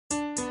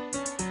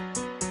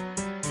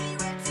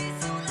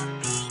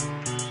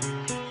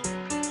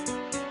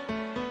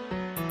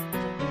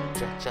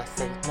just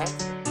in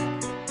case.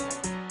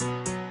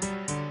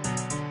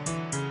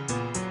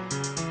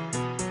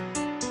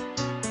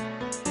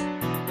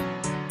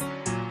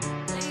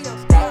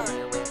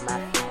 Stay with my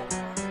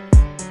finger,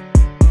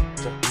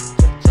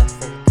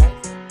 just in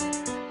case.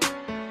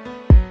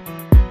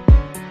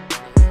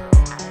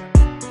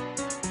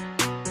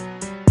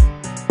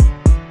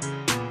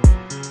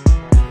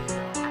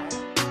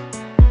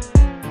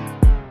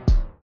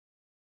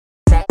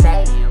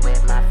 Stay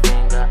with my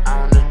finger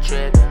on the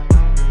trigger,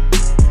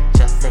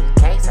 just in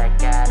case I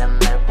gotta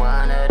make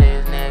one of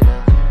these niggas.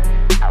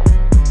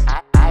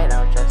 I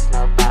don't trust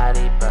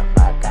nobody but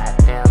my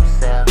goddamn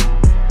self.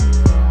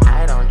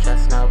 I don't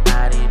trust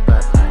nobody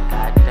but my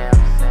goddamn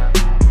self.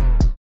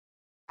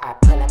 I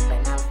pull up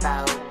and I'm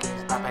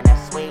focused, bumping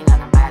that sweet on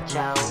my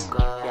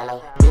joker.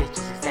 Yellow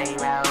bitches stay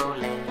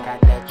rolling,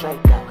 got that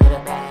Trigga in the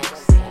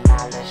backseat,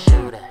 my little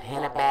shooter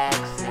in the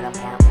backseat. I'm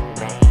counting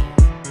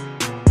bands,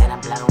 and I'm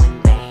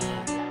blowing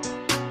bands,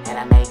 and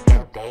I make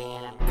that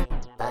damn,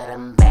 but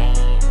I'm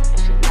banned. And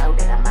she know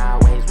that I'm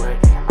always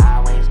working, I'm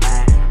always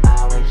mine, I'm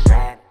always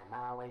trying,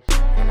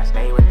 and I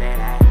stay with that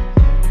eye.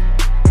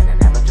 And I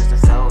never trust a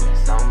soul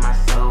that's on my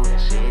soul. That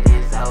shit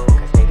is old,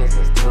 cause niggas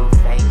is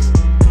two-faced.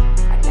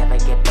 I never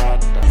get back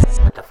to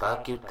what the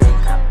fuck you think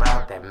I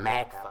brought that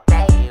Mac for?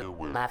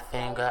 My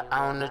finger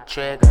on the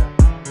trigger,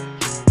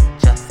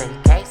 just in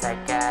case I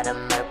gotta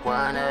make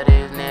one of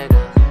these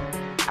niggas.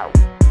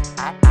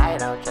 I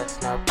don't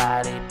trust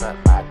nobody but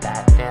my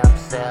goddamn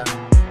self.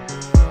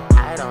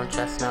 I don't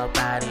trust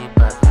nobody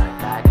but my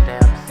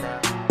goddamn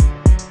self.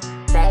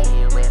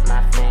 Stay with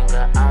my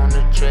finger on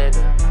the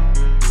trigger,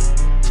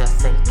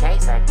 just in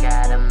case I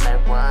gotta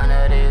make one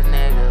of these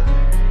niggas.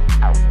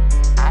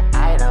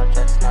 I don't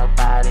trust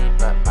nobody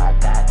but my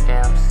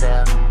goddamn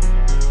self.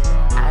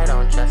 I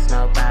don't trust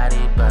nobody